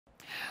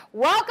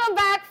Welcome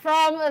back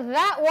from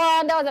that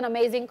one. That was an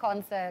amazing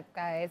concert,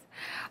 guys.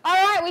 All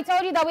right, we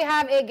told you that we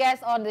have a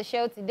guest on the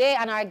show today,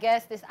 and our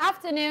guest this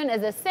afternoon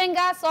is a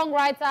singer,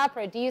 songwriter,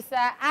 producer,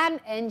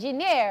 and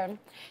engineer.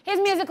 His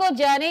musical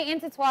journey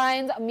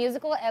intertwines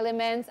musical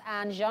elements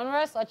and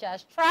genres such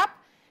as trap,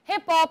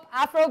 hip-hop,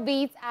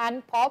 Afrobeat,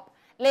 and pop.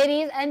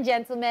 Ladies and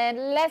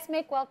gentlemen, let's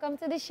make welcome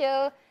to the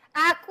show,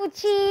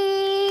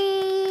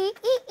 Akuchi.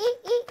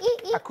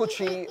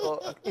 Akuchi, or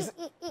is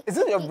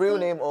it your real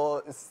name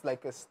or it's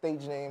like a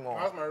stage name? Or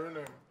That's my real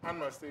name and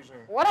my stage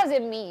name. What does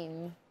it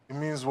mean? It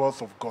means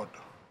wealth of God.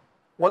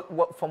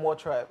 what from what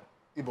tribe?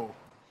 Igbo.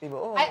 Igbo.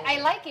 Oh.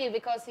 I like it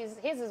because his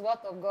is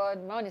wealth of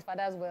God, my own is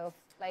father's wealth.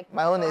 Like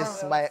My own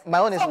is my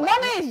own is so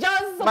money is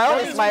just my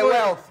own is my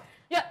wealth.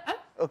 Yeah.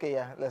 Okay,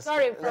 yeah.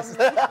 Sorry.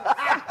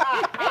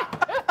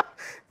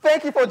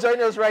 Thank you for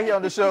joining us right here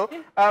on the show.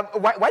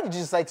 Why did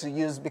you decide to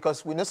use?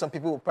 Because we know some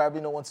people will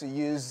probably not want to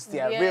use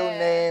their real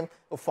name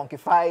or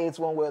funkify it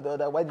one way or the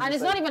other. Why did And you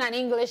it's not even an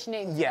English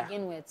name to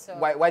begin with. So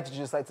Why did you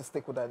decide to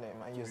stick with that name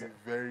and use To be it?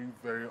 very,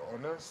 very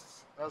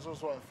honest, that's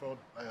also what I felt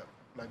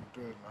like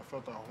doing. I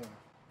felt at home.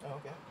 Oh,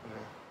 okay.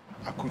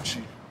 Yeah.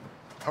 Akuchi.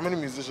 How many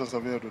musicians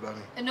have you heard with that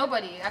name?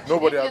 nobody actually.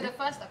 Nobody You're has- the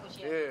first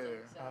Akuchi.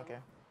 Yeah. Okay.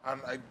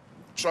 And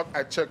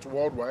I checked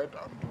worldwide.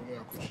 I'm the only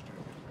Akuchi doing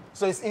it.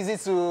 So it's easy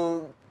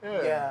to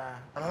Yeah.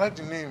 And I like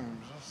the name.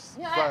 Just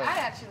Yeah, vibe. I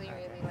actually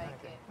really like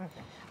it.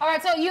 Okay. All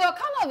right, so you're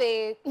kind of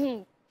a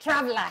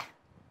traveler.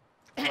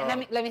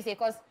 let me say,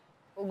 because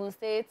Ogun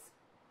State,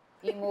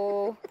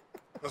 Imo,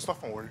 Let's start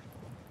from Warri.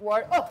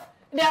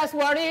 there's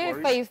Warri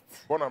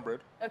faced. Born and bred.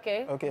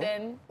 Okay. Okay.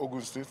 Then,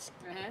 Ogun State.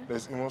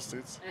 There's Imo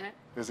State.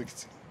 There's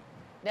Ekiti.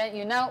 then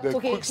you now Then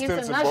took quick it stint in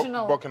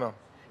international. Buckingham.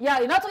 Yeah,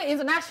 you now took it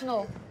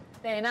international.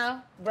 Then you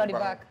now brought it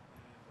Back. back.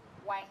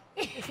 Why?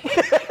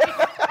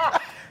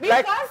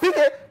 like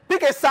Because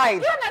pick a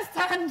side, you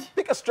understand.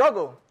 pick a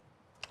struggle.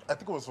 I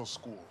think it was for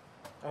school.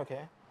 Okay.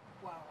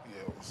 Wow.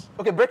 Yeah, it was.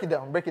 Okay, break it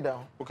down. Break it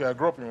down. Okay, I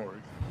grew up in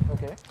Warri.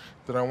 Okay.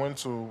 Then I went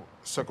to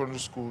secondary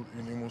school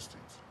in Imo State.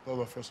 That was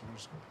my first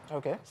secondary school.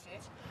 Okay.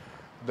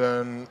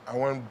 Then I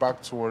went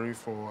back to Warri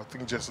for, I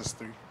think,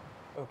 JSS3.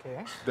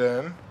 Okay.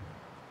 Then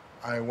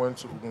I went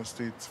to Ogun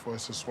State for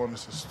SS1,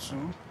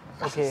 SS2,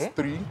 Okay.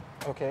 SS3.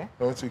 Okay.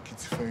 I went to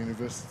Ekiti for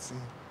university.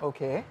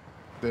 Okay.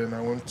 Then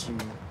I went to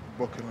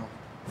Buckingham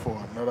for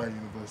another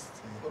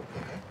university.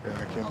 Okay. Then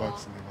I came back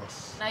to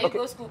Lagos. Now you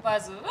go school,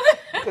 Pazu.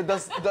 Okay,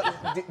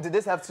 did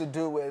this have to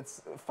do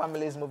with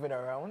families moving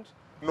around?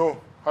 No,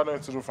 had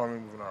nothing to do with family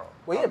moving around.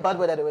 Were you a bad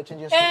boy that they were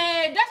changing schools?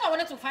 That's what I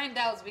wanted to find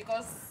out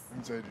because. Let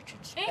me tell you the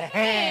truth.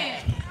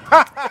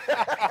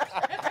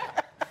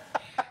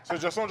 So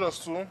just one,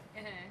 just two.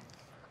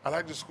 I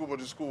like the school, but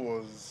the school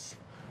was,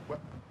 well,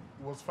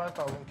 it was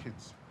 5,000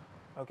 kids,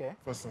 Okay.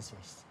 first and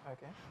first.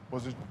 Okay. It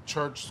was a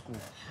church school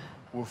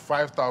with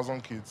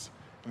 5,000 kids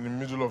in the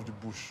middle of the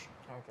bush.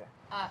 Okay.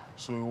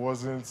 So it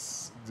wasn't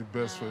the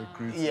best for a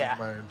creative Yeah.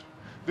 mind.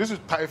 This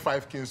would tie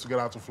 5 kids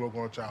together to flog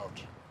one child.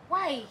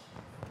 Why?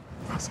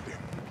 That's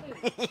them.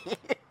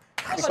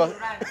 Nobody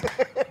ran.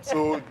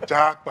 So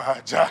Jack.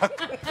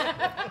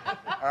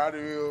 I had a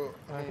real.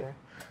 Okay.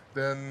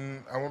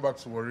 Then I went back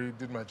to Warri,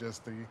 did my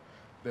JS3.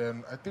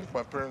 Then I think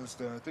my parents,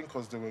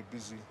 because they were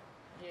busy,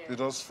 they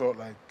just felt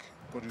like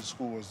boarding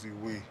school was the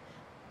way.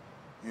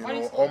 You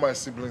Boarding know, school all my is-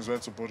 siblings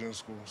went to boarding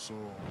school, so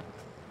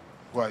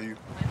who are you?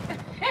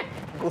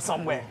 Go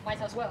somewhere.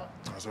 Might as well.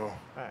 As well.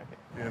 Okay.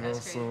 You know, That's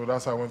great. so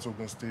that's how I went to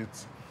Ogun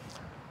State.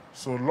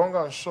 So long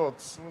and short,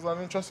 it was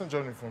an interesting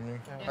journey for me.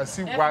 I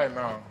see why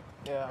now.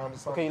 Yeah. I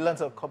understand. Okay, you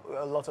learned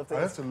a lot of I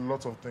things. learned a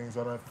lot of things,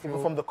 and I feel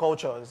Even from the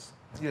cultures.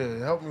 yeah,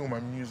 it helped me with my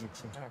music.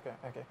 So. Okay,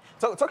 okay.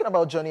 So talking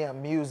about journey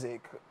and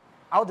music,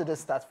 how did it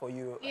start for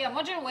you? Yeah, I'm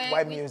wondering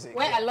Why music?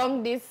 where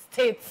along these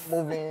states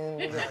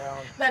Moving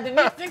around. that the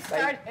music Like,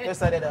 started. you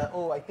decided that,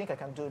 oh, I think I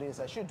can do this,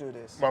 I should do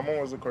this. My mom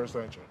was a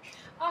chorister in church.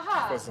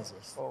 Aha. First and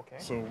first. Okay.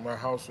 So my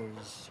house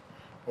was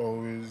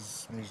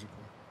always musical.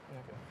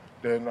 Okay.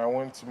 Then I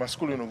went to my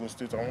school in Ogun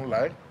State. I won't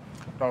lie,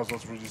 that was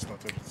what really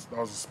started. That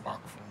was a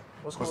spark for me.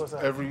 What school was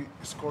that?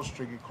 It's called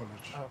Strege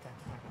College.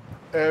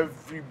 Okay.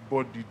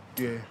 Everybody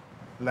there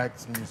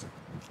liked music.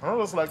 I don't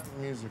just like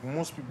music.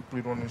 Most people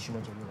played one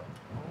instrument or the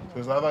other. So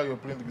it's either you're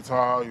playing the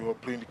guitar, you're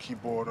playing the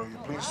keyboard, or you're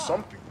playing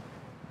something.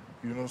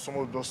 You know,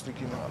 someone just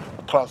taking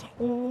a class,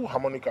 ooh,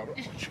 harmonica.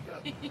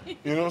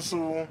 You know,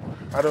 so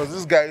and there was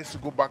this guy I used to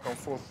go back and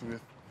forth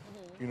with.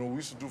 You know, we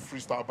used to do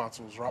freestyle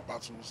battles, rap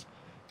battles.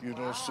 You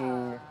know,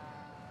 so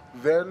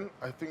then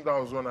I think that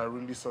was when I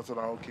really started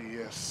out, okay,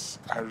 yes,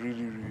 I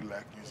really, really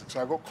like music.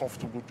 So I got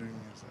comfortable doing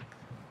music.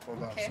 For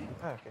that. Okay.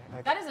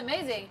 Okay. That is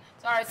amazing.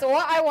 So, all right, so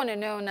what I want to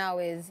know now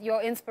is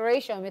your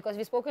inspiration, because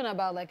we've spoken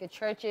about like a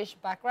churchish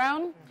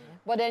background,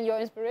 but then your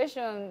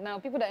inspiration now,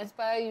 people that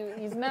inspire you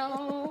is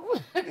now...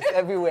 It's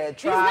everywhere.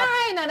 He's Trap.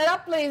 now in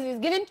another place. He's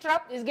giving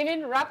trap, he's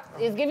giving rap,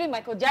 he's giving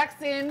Michael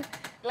Jackson.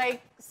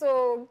 Like,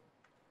 so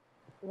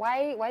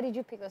why did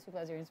you pick those people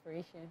as your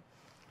inspiration?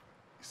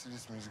 You see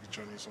this music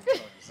journey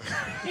sometimes.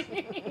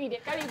 They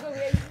carry you go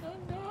where you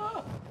don't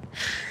know.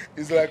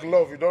 It's like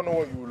love. You don't know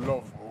what you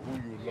love or who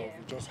you love. Yeah.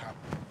 You just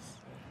happens.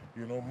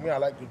 You know, me, I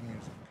like good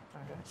music.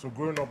 Okay. So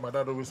growing up, my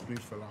dad always played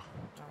Fela.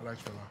 I like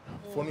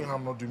Fela. Funny how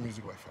I'm not doing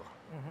music like Fela.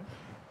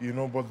 You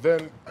know, but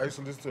then I used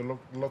to listen to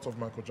a lot of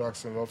Michael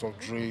Jackson, a lot of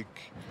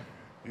Drake.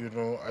 You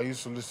know, I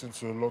used to listen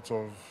to a lot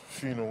of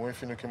Fino. When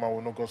Fino came out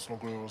with No Gods, No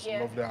Glories,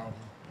 love the album.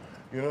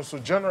 You know, so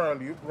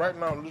generally, right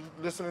now,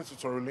 listening to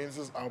Tory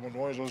Lanez's album, the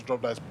one he just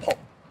dropped, that is pop.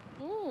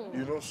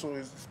 You know, so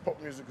it's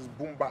pop music, it's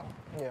boom bap.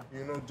 Yeah.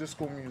 You know,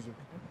 disco music.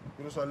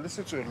 You know, so I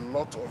listen to a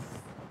lot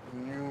of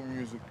new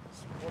music.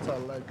 It's what I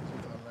like is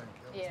what I like.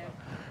 You understand?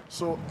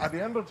 So at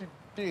the end of the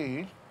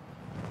day,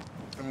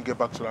 let me get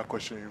back to that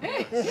question you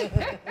raised.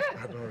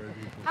 I don't really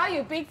do. How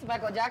you picked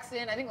Michael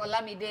Jackson? I think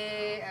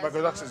Olamide.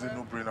 Michael Jackson is a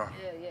no-brainer.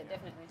 Yeah,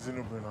 definitely. It's a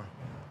no-brainer.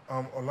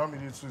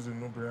 Olamide too is a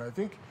no-brainer. I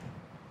think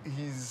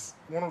he's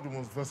one of the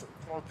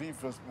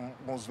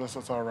most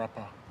versatile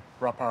rapper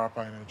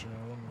in Nigeria.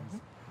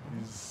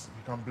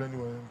 He can blend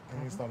with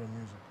any style of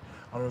music.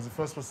 And he was the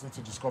first person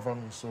to discover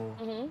me, so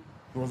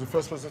he was the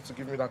first person to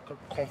give me that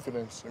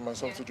confidence in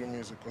myself to do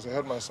music. Because I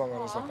heard my song and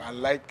I was like, I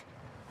like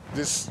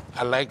this,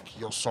 I like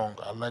your song,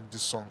 I like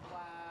this song.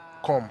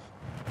 Wow.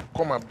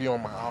 Come and be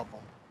on my album.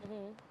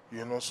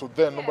 You know, so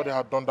then nobody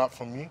had done that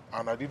for me,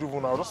 and I didn't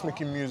even, I was just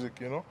making music,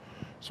 you know.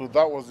 So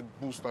that was the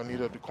boost I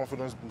needed, the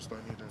confidence boost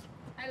I needed.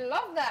 I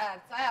love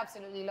that. I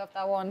absolutely love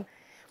that one.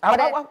 How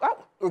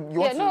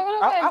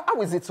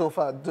is it so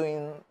far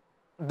doing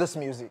this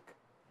music?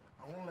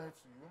 I won't lie to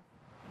you.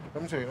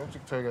 Let me tell you,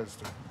 don't tell you guys a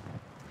story.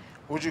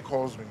 Oji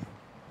calls me,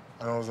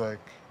 and I was like,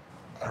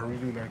 I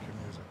really like your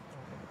music.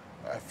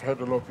 I've heard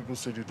a lot of people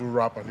say they do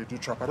rap and they do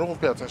trap. I don't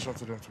pay attention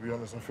to them, to be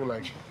honest. I feel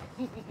like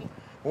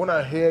when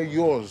I hear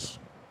yours,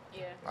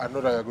 I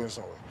know that you're going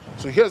somewhere.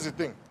 So here's the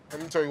thing.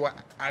 Let me tell you what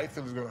I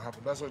think is going to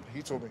happen. That's what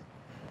he told me.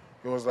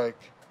 He was like,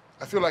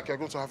 I feel like you're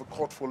going to have a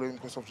cult following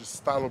because of the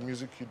style of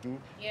music you do,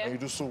 and you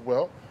do so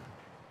well.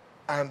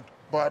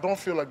 But I don't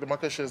feel like the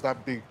market share is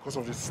that big because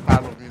of the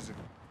style of music.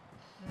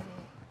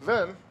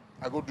 Then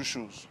I go do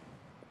shows.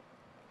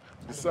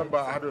 December,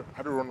 I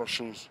had a run of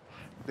shows.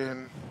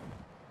 Then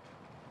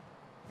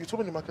you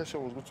told me the market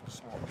share was going to be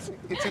small.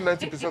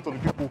 80-90% of the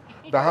people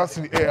that hands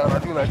in the air and I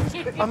do like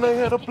this. I'm not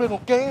here to play no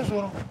games, you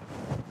know.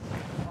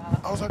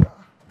 I was like,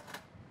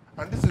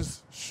 and this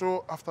is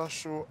show after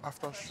show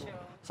after show.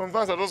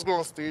 Sometimes I just go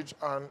on stage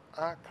and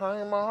I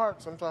cry in my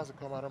heart. Sometimes I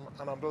come out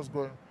and I'm just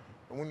going.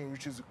 And when it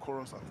reaches the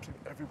chorus, I'm feeling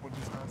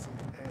everybody's hands in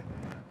the air.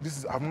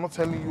 I'm not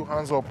telling you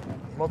hands up.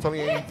 I'm not telling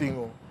you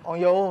anything. On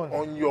your own.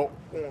 On your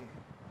own.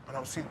 And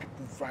I'm seeing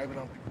people vibing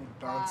and people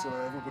dancing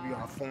and everybody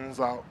have phones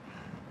out.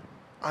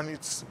 And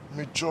it's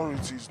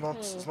majority. It's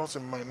not a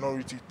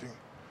minority thing.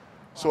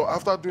 So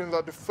after doing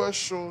that, the first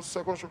show,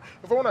 second show,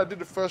 in fact, when I did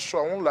the first show,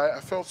 I won't lie,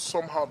 I felt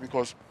somehow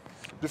because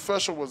the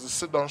first show was a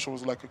sit-down show, it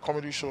was like a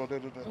comedy show.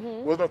 It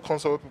wasn't a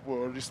concert where people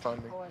were already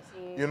standing. Oh, I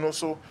see. You know,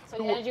 so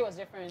the energy was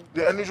different.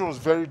 The energy was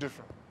very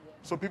different. Yeah.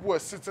 So people were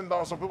sitting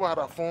down. Some people had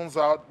their phones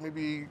out.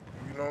 Maybe,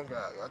 you know,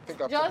 I think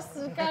just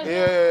casual.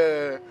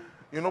 Yeah.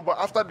 You know, but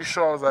after the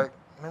show, I was like,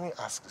 let me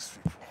ask these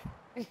people.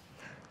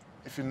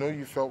 If you know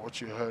you felt what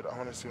you heard, I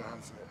want to see your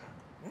hands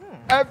in the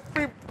air.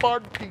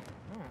 Everybody,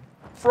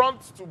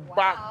 front to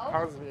back,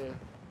 hands in the air.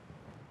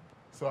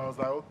 So I was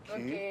like,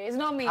 okay. It's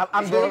not me.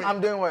 I'm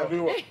doing well.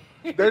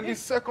 Then the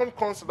second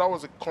concert, that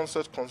was a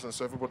concert,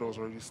 so everybody was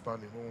already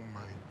standing. Oh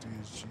my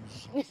days,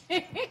 Jesus.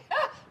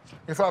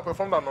 In fact, I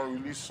performed an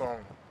unreleased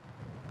song.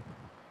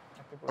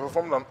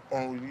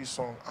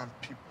 And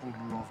people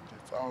loved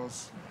it.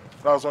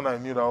 That was when I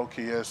knew that,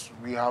 okay, yes,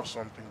 we have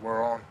something,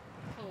 we're on.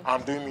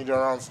 I'm doing media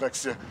rounds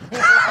next year.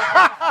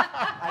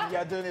 And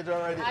you're doing it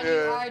already. And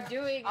you are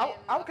doing it.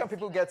 How can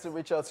people get to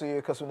reach out to you?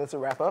 Because we need to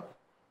wrap up.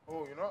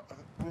 Oh, you know,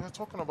 we were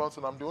talking about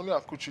it. I'm the only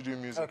Akuchi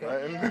doing music,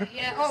 right?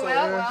 Yeah. Oh,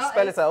 well.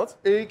 Spell it out.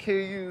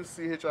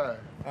 Akuchi. Okay.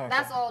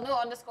 That's all. No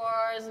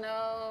underscores,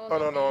 no.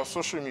 No.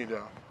 Social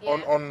media. Yeah.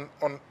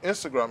 On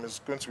Instagram, it's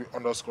going to be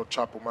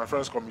 _Chapo. My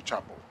friends call me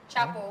Chapo.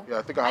 Chapo. Yeah,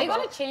 I think Are you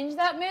going to change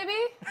that,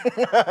 maybe?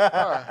 Because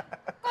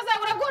I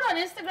would have gone on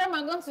Instagram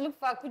and gone to look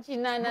for Akuchi.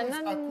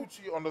 Akuchi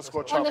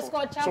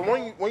 _Chapo. _Chapo. So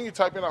when you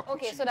type in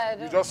Akuchi, so that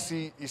you just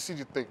see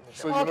the thing.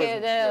 So you know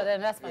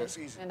then that's fine. Yeah, it's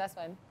easy. And that's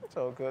fine. It's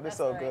all good. It's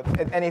all good.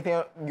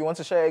 Anything you want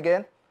to share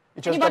again?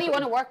 Anybody you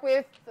want to work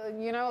with?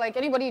 You know, like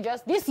anybody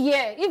just this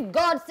year. If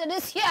God said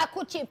this year,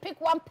 Akuchi, pick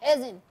one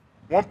person.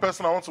 One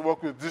person I want to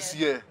work with this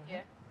year.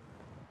 Yeah.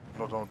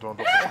 No, don't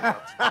do that.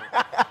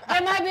 They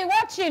might be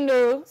watching,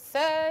 though.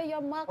 Say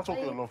your mark. I'm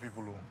talking to a lot of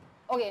people,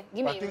 though. Okay,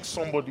 give me. I think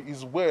somebody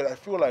is weird. I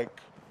feel like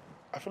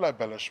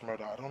Belash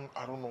murder.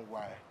 I don't know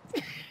why.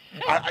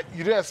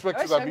 You didn't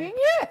expect it to be.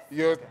 Yes.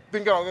 You're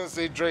thinking I was gonna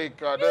say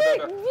Drake. I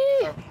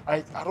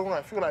don't know.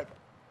 I feel like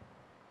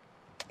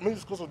maybe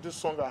it's because of this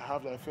song I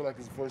have that I feel like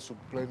his voice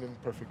would blend in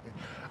perfectly.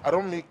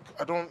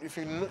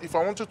 If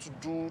I wanted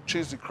to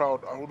chase the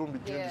crowd, I wouldn't be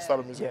doing the style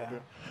of music I'm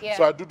doing. Yeah.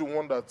 So I do the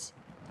one that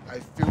I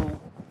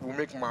feel will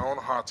make my own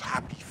heart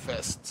happy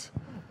first.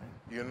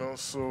 You know,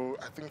 so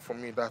I think for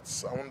me, I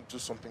want to do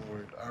something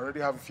weird. I already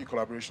have a few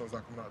collaborations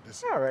that come out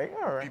this year. All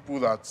right. People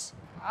that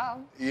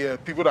Wow. Yeah,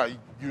 people that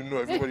you know,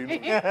 everybody knows.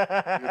 You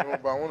know,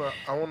 but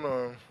I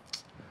wanna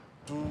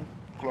do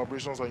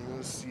collaborations and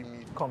you see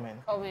me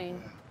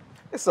Coming.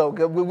 It's so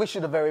good. We wish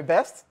you the very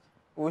best.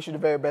 We wish you the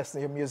very best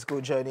in your musical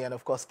journey, and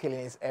of course, killing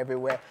is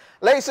everywhere.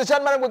 Ladies and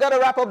gentlemen, we're going to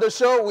wrap up the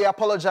show. We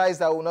apologize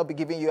that we'll not be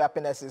giving you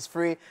happiness. It's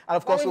free. And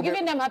of course, we're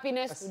giving them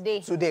happiness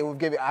today. Today, we've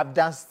given I've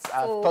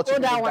taught you the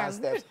dance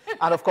steps.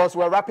 And of course,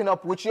 we're wrapping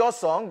up with your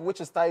song,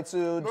 which is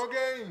titled No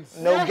Games.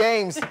 No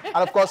Games. And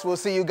of course, we'll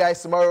see you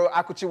guys tomorrow.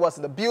 Akuchi was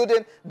in the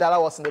building. Dala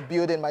was in the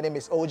building. My name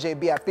is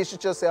OJB.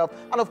 Appreciate yourself.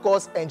 And of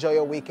course, enjoy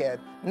your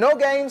weekend. No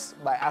Games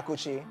by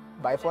Akuchi.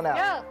 Bye for now.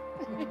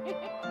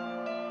 Yeah.